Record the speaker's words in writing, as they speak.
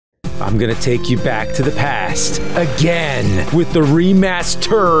I'm gonna take you back to the past, again, with the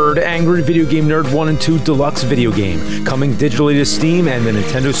remastered Angry Video Game Nerd 1 and 2 Deluxe video game, coming digitally to Steam and the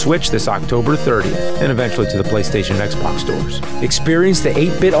Nintendo Switch this October 30th, and eventually to the PlayStation and Xbox stores. Experience the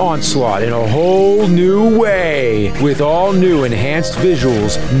 8-bit onslaught in a whole new way, with all new enhanced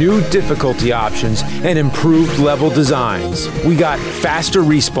visuals, new difficulty options, and improved level designs. We got faster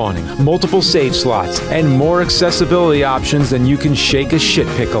respawning, multiple save slots, and more accessibility options than you can shake a shit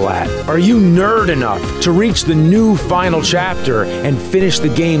pickle at. Are you nerd enough to reach the new final chapter and finish the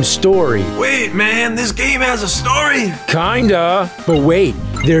game's story? Wait, man, this game has a story? Kinda, but wait,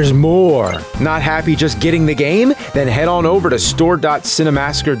 there's more. Not happy just getting the game? Then head on over to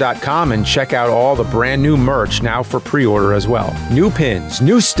store.cinemassacre.com and check out all the brand new merch now for pre-order as well. New pins,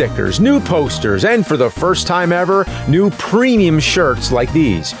 new stickers, new posters, and for the first time ever, new premium shirts like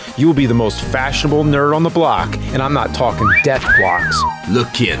these. You will be the most fashionable nerd on the block, and I'm not talking death blocks.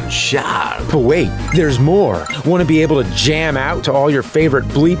 Looking sharp. But wait, there's more. Want to be able to jam out to all your favorite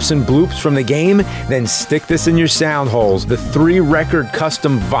bleeps and bloops from the game? Then stick this in your sound holes, the 3-record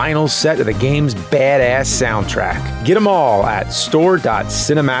custom vinyl set of the game's badass soundtrack. Get them all at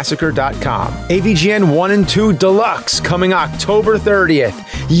store.cinemassacre.com. AVGN 1 and 2 Deluxe coming October 30th.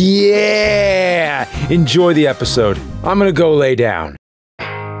 Yeah! Enjoy the episode. I'm gonna go lay down.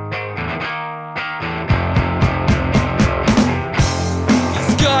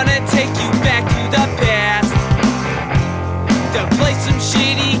 Take you back to the past to play some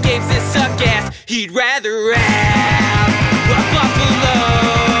shitty games that suck ass. He'd rather have a buffalo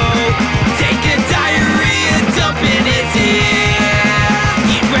take a diarrhea dump in his ear.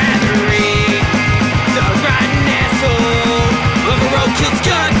 He'd rather eat the rotten asshole of a roadkill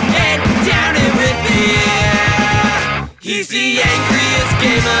skunk and down it with beer. He's the angriest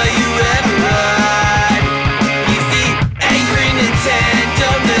gamer you ever heard. He's the angry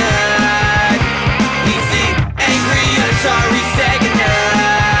Nintendo nerd. Sorry, Sega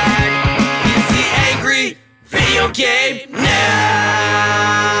nerd. He's the angry video game nerd.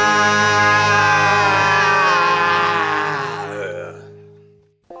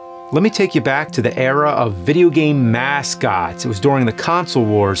 Let me take you back to the era of video game mascots. It was during the console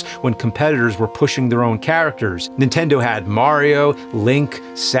wars when competitors were pushing their own characters. Nintendo had Mario, Link,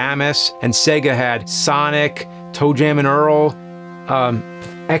 Samus, and Sega had Sonic, Toe Jam and Earl,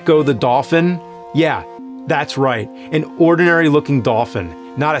 Ecco the Dolphin. Yeah, that's right, an ordinary looking dolphin,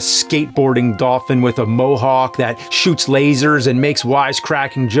 not a skateboarding dolphin with a mohawk that shoots lasers and makes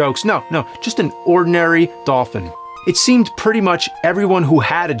wisecracking jokes. No, just an ordinary dolphin. It seemed pretty much everyone who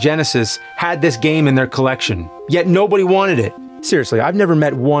had a Genesis had this game in their collection, yet nobody wanted it. Seriously, I've never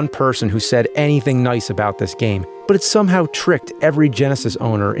met one person who said anything nice about this game, but it somehow tricked every Genesis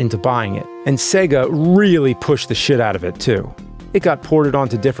owner into buying it. And Sega really pushed the shit out of it too. It got ported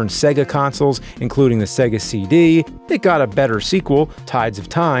onto different Sega consoles, including the Sega CD. It got a better sequel, Tides of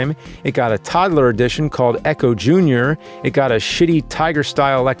Time. It got a toddler edition called Echo Jr. It got a shitty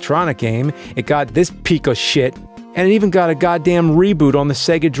Tiger-style electronic game. It got this peak of shit. And it even got a goddamn reboot on the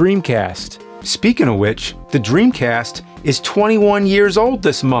Sega Dreamcast. Speaking of which, the Dreamcast is 21 years old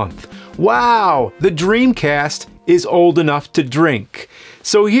this month. Wow, the Dreamcast is old enough to drink.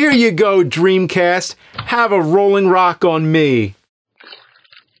 So here you go, Dreamcast. Have a Rolling Rock on me.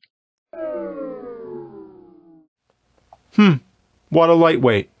 What a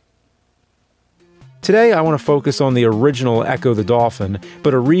lightweight. Today I want to focus on the original Ecco the Dolphin,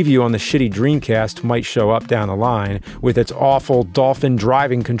 but a review on the shitty Dreamcast might show up down the line, with its awful dolphin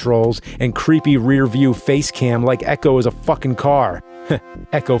driving controls and creepy rear view face cam like Ecco is a fucking car.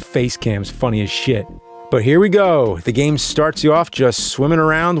 Ecco face cam's funny as shit. But here we go. The game starts you off just swimming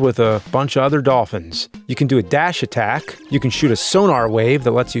around with a bunch of other dolphins. You can do a dash attack, you can shoot a sonar wave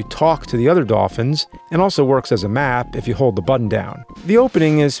that lets you talk to the other dolphins, and also works as a map if you hold the button down. The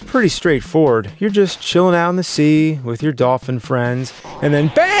opening is pretty straightforward. You're just chilling out in the sea with your dolphin friends, and then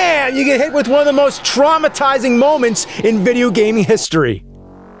BAM! You get hit with one of the most traumatizing moments in video gaming history.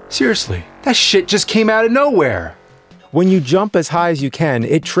 Seriously, that shit just came out of nowhere. When you jump as high as you can,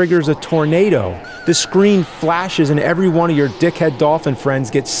 it triggers a tornado. The screen flashes and every one of your dickhead dolphin friends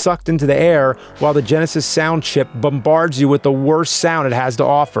gets sucked into the air while the Genesis sound chip bombards you with the worst sound it has to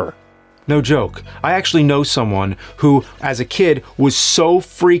offer. No joke. I actually know someone who, as a kid, was so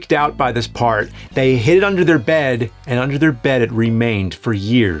freaked out by this part, they hid it under their bed, and under their bed it remained for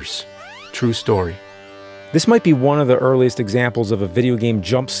years. True story. This might be one of the earliest examples of a video game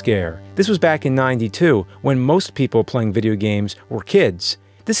jump scare. This was back in '92, when most people playing video games were kids.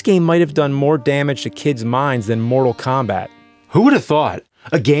 This game might have done more damage to kids' minds than Mortal Kombat. Who would have thought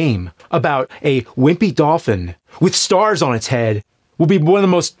a game about a wimpy dolphin with stars on its head would be one of the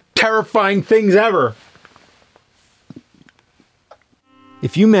most terrifying things ever.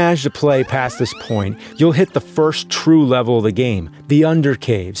 If you manage to play past this point, you'll hit the first true level of the game, the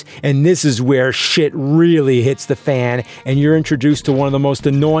Undercaves, and this is where shit really hits the fan and you're introduced to one of the most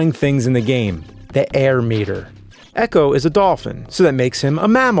annoying things in the game, the air meter. Ecco is a dolphin, so that makes him a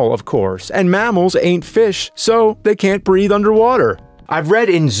mammal, of course, and mammals ain't fish, so they can't breathe underwater. I've read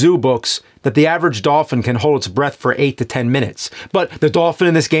in zoo books that the average dolphin can hold its breath for 8 to 10 minutes, but the dolphin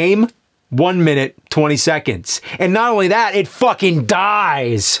in this game? 1 minute, 20 seconds. And not only that, it fucking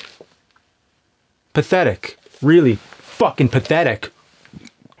dies. Pathetic. Really fucking pathetic.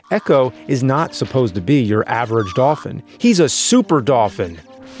 Ecco is not supposed to be your average dolphin. He's a super dolphin.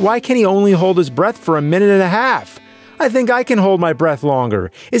 Why can he only hold his breath for 1.5 minutes? I think I can hold my breath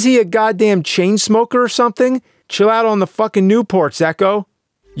longer. Is he a goddamn chain smoker or something? Chill out on the fucking Newports, Ecco.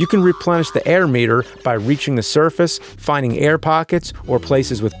 You can replenish the air meter by reaching the surface, finding air pockets, or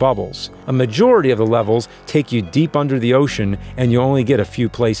places with bubbles. A majority of the levels take you deep under the ocean, and you only get a few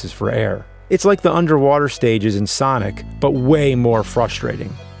places for air. It's like the underwater stages in Sonic, but way more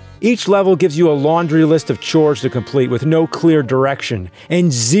frustrating. Each level gives you a laundry list of chores to complete with no clear direction,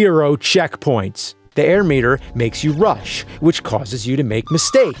 and 0 checkpoints. The air meter makes you rush, which causes you to make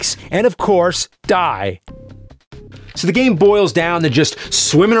mistakes, and of course, die. So the game boils down to just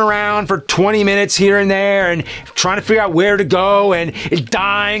swimming around for 20 minutes here and there and trying to figure out where to go and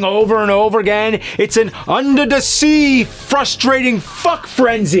dying over and over again. It's an under-the-sea frustrating fuck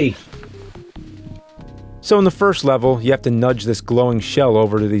frenzy. So in the first level, you have to nudge this glowing shell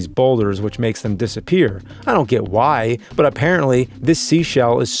over to these boulders, which makes them disappear. I don't get why, but apparently this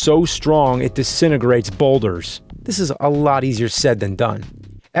seashell is so strong it disintegrates boulders. This is a lot easier said than done.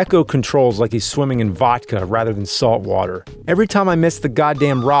 Ecco controls like he's swimming in vodka rather than salt water. Every time I miss the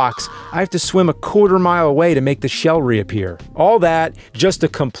goddamn rocks, I have to swim a 1/4 mile away to make the shell reappear. All that just to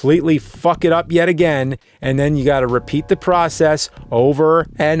completely fuck it up yet again, and then you gotta repeat the process over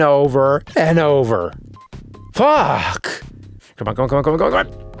and over and over. Fuck! Come on, come on, come on, come on, come on,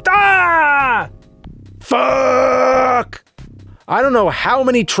 come on! Ah! Fuck! I don't know how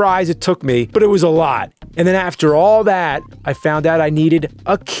many tries it took me, but it was a lot. And then after all that, I found out I needed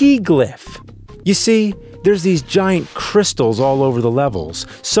a key glyph. You see, there's these giant crystals all over the levels.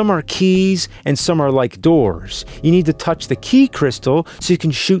 Some are keys and some are like doors. You need to touch the key crystal so you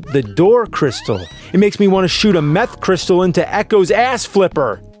can shoot the door crystal. It makes me want to shoot a meth crystal into Ecco's ass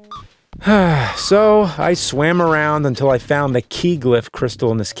flipper. So I swam around until I found the key glyph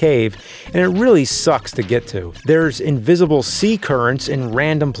crystal in this cave, and it really sucks to get to. There's invisible sea currents in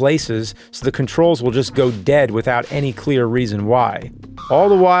random places, so the controls will just go dead without any clear reason why. All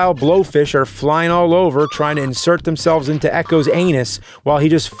the while, blowfish are flying all over trying to insert themselves into Ecco's anus while he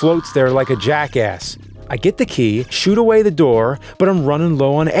just floats there like a jackass. I get the key, shoot away the door, but I'm running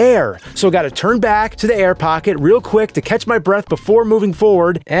low on air. So I gotta turn back to the air pocket real quick to catch my breath before moving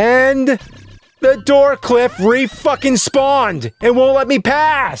forward, and the door cliff re-fucking spawned and won't let me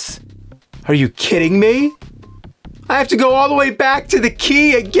pass. Are you kidding me? I have to go all the way back to the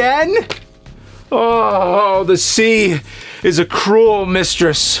key again? Oh, the sea is a cruel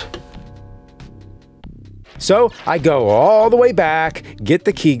mistress. So I go all the way back, get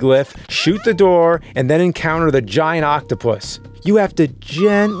the key glyph, shoot the door, and then encounter the giant octopus. You have to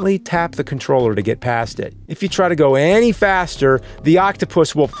gently tap the controller to get past it. If you try to go any faster, the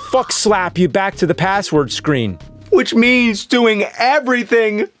octopus will fuck slap you back to the password screen. Which means doing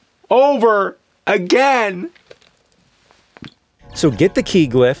everything over again. So get the key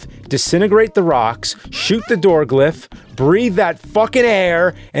glyph, disintegrate the rocks, shoot the door glyph, breathe that fucking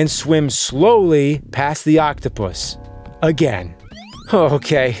air, and swim slowly past the octopus. Again.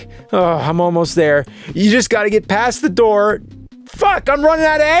 Okay. Oh, I'm almost there. You just gotta get past the door. Fuck, I'm running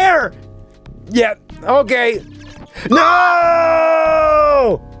out of air! Yeah, okay.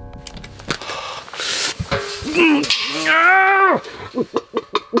 No!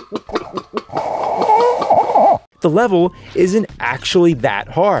 The level isn't actually that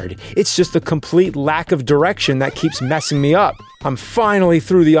hard. It's just a complete lack of direction that keeps messing me up. I'm finally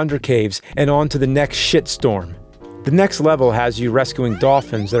through the undercaves and on to the next shitstorm. The next level has you rescuing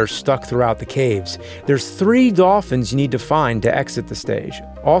dolphins that are stuck throughout the caves. There's 3 dolphins you need to find to exit the stage.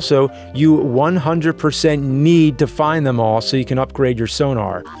 Also, you 100% need to find them all so you can upgrade your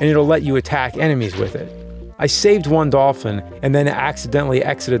sonar, and it'll let you attack enemies with it. I saved 1 dolphin and then accidentally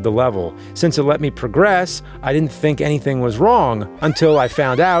exited the level. Since it let me progress, I didn't think anything was wrong until I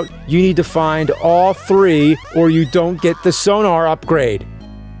found out you need to find all 3 or you don't get the sonar upgrade.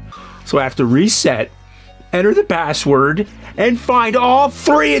 So I have to reset, enter the password, and find all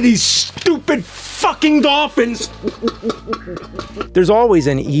 3 of these stupid fucking dolphins! There's always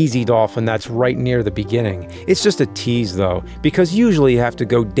an easy dolphin that's right near the beginning. It's just a tease though, because usually you have to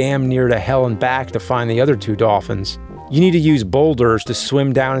go damn near to hell and back to find the other two dolphins. You need to use boulders to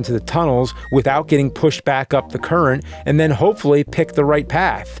swim down into the tunnels without getting pushed back up the current, and then hopefully pick the right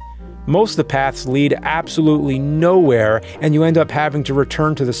path. Most of the paths lead absolutely nowhere, and you end up having to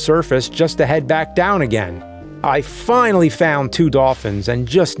return to the surface just to head back down again. I finally found two dolphins and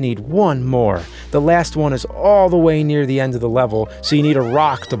just need one more. The last one is all the way near the end of the level, so you need a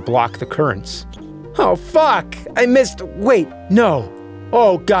rock to block the currents. Oh fuck! I missed— wait, no.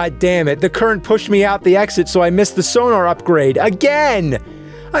 Oh god damn it, the current pushed me out the exit, so I missed the sonar upgrade. Again!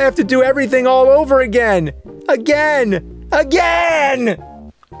 I have to do everything all over again! Again!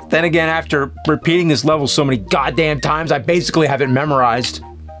 Then again, after repeating this level so many goddamn times, I basically have it memorized.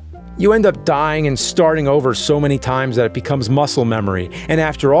 You end up dying and starting over so many times that it becomes muscle memory. And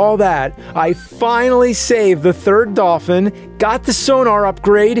after all that, I finally saved the third dolphin, got the sonar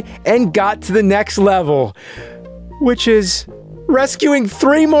upgrade, and got to the next level. Which is rescuing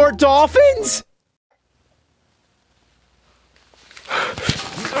 3 more dolphins?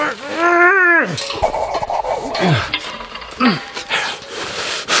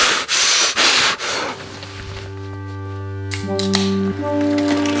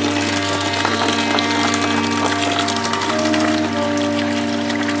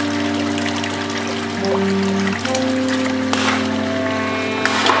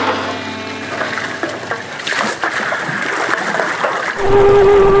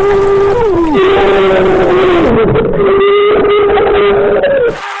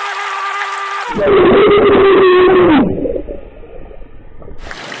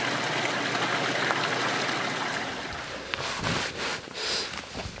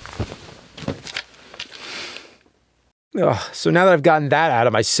 So now that I've gotten that out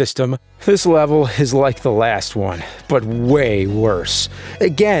of my system, this level is like the last one, but way worse.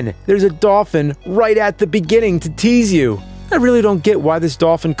 Again, there's a dolphin right at the beginning to tease you. I really don't get why this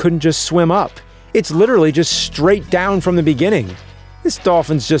dolphin couldn't just swim up. It's literally just straight down from the beginning. This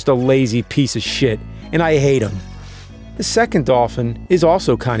dolphin's just a lazy piece of shit, and I hate him. The second dolphin is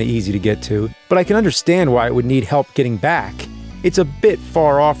also kinda easy to get to, but I can understand why it would need help getting back. It's a bit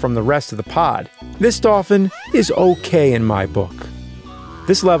far off from the rest of the pod. This dolphin is okay in my book.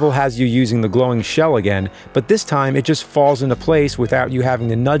 This level has you using the glowing shell again, but this time it just falls into place without you having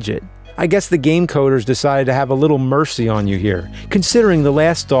to nudge it. I guess the game coders decided to have a little mercy on you here, considering the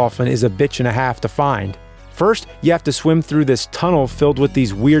last dolphin is a bitch and a half to find. First, you have to swim through this tunnel filled with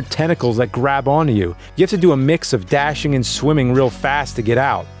these weird tentacles that grab onto you. You have to do a mix of dashing and swimming real fast to get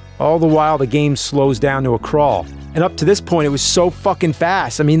out. All the while the game slows down to a crawl. And up to this point it was so fucking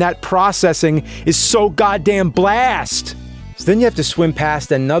fast. I mean, that processing is so goddamn blast! So then you have to swim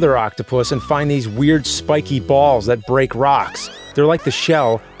past another octopus and find these weird spiky balls that break rocks. They're like the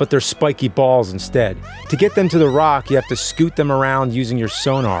shell, but they're spiky balls instead. To get them to the rock, you have to scoot them around using your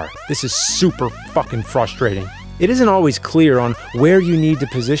sonar. This is super fucking frustrating. It isn't always clear on where you need to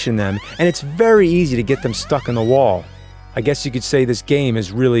position them, and it's very easy to get them stuck in the wall. I guess you could say this game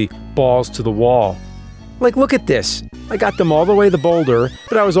is really balls to the wall. Like, look at this. I got them all the way to the boulder,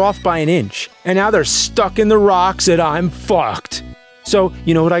 but I was off by an inch. And now they're stuck in the rocks and I'm fucked. So,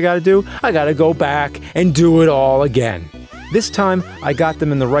 you know what I gotta do? I gotta go back and do it all again. This time, I got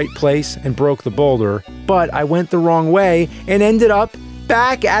them in the right place and broke the boulder, but I went the wrong way and ended up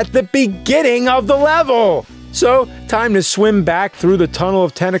back at the beginning of the level. So, time to swim back through the tunnel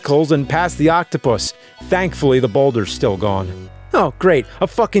of tentacles and past the octopus. Thankfully, the boulder's still gone. Oh, great, a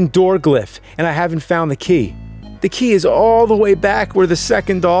fucking door glyph, and I haven't found the key. The key is all the way back where the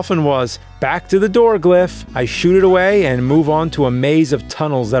second dolphin was. Back to the door glyph. I shoot it away and move on to a maze of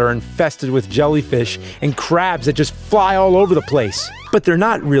tunnels that are infested with jellyfish and crabs that just fly all over the place. But they're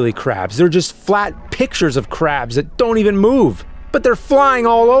not really crabs, they're just flat pictures of crabs that don't even move. But they're flying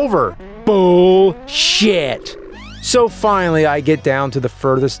all over. Bullshit. So finally I get down to the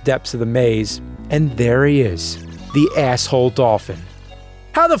furthest depths of the maze, and there he is. The asshole dolphin.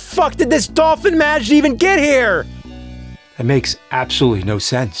 How the fuck did this dolphin manage to even get here? That makes absolutely no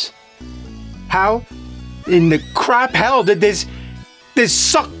sense. How in the crap hell did this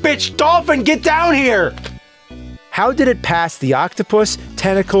suck bitch dolphin get down here? How did it pass the octopus,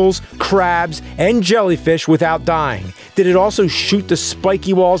 tentacles, crabs, and jellyfish without dying? Did it also shoot the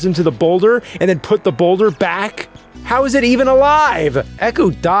spiky walls into the boulder and then put the boulder back? How is it even alive?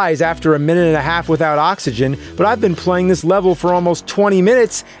 Echo dies after a minute and a half without oxygen, but I've been playing this level for almost 20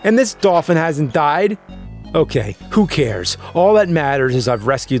 minutes and this dolphin hasn't died. Okay, who cares? All that matters is I've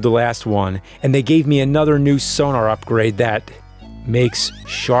rescued the last one, and they gave me another new sonar upgrade that makes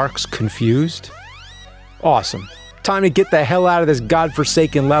sharks confused? Awesome. Time to get the hell out of this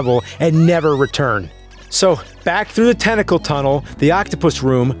godforsaken level and never return. So, back through the tentacle tunnel, the octopus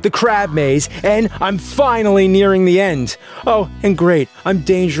room, the crab maze, and I'm finally nearing the end. Oh, and great, I'm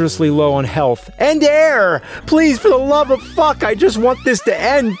dangerously low on health and air. Please, for the love of fuck, I just want this to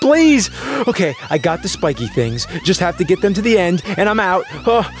end, please. Okay, I got the spiky things, just have to get them to the end, and I'm out.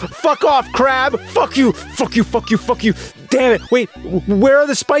 Fuck off, crab. Fuck you, fuck you, fuck you, fuck you. Damn it, wait, where are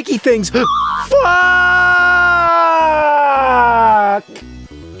the spiky things? Fuck!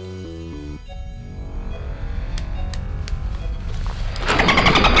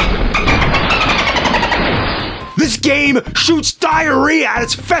 This game shoots diarrhea at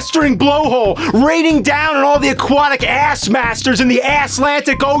its festering blowhole, raining down on all the aquatic ass masters in the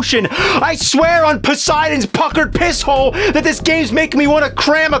Asslantic Ocean. I swear on Poseidon's puckered piss hole that this game's making me want to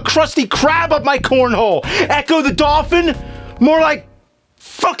cram a crusty crab up my cornhole. Ecco the Dolphin? More like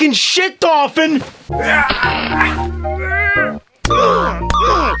fucking shit dolphin.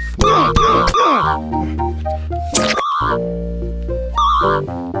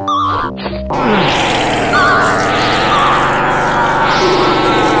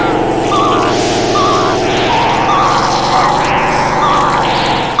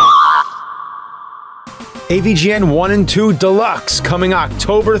 AVGN 1 and 2 Deluxe coming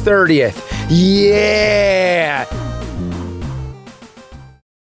October 30th. Yeah!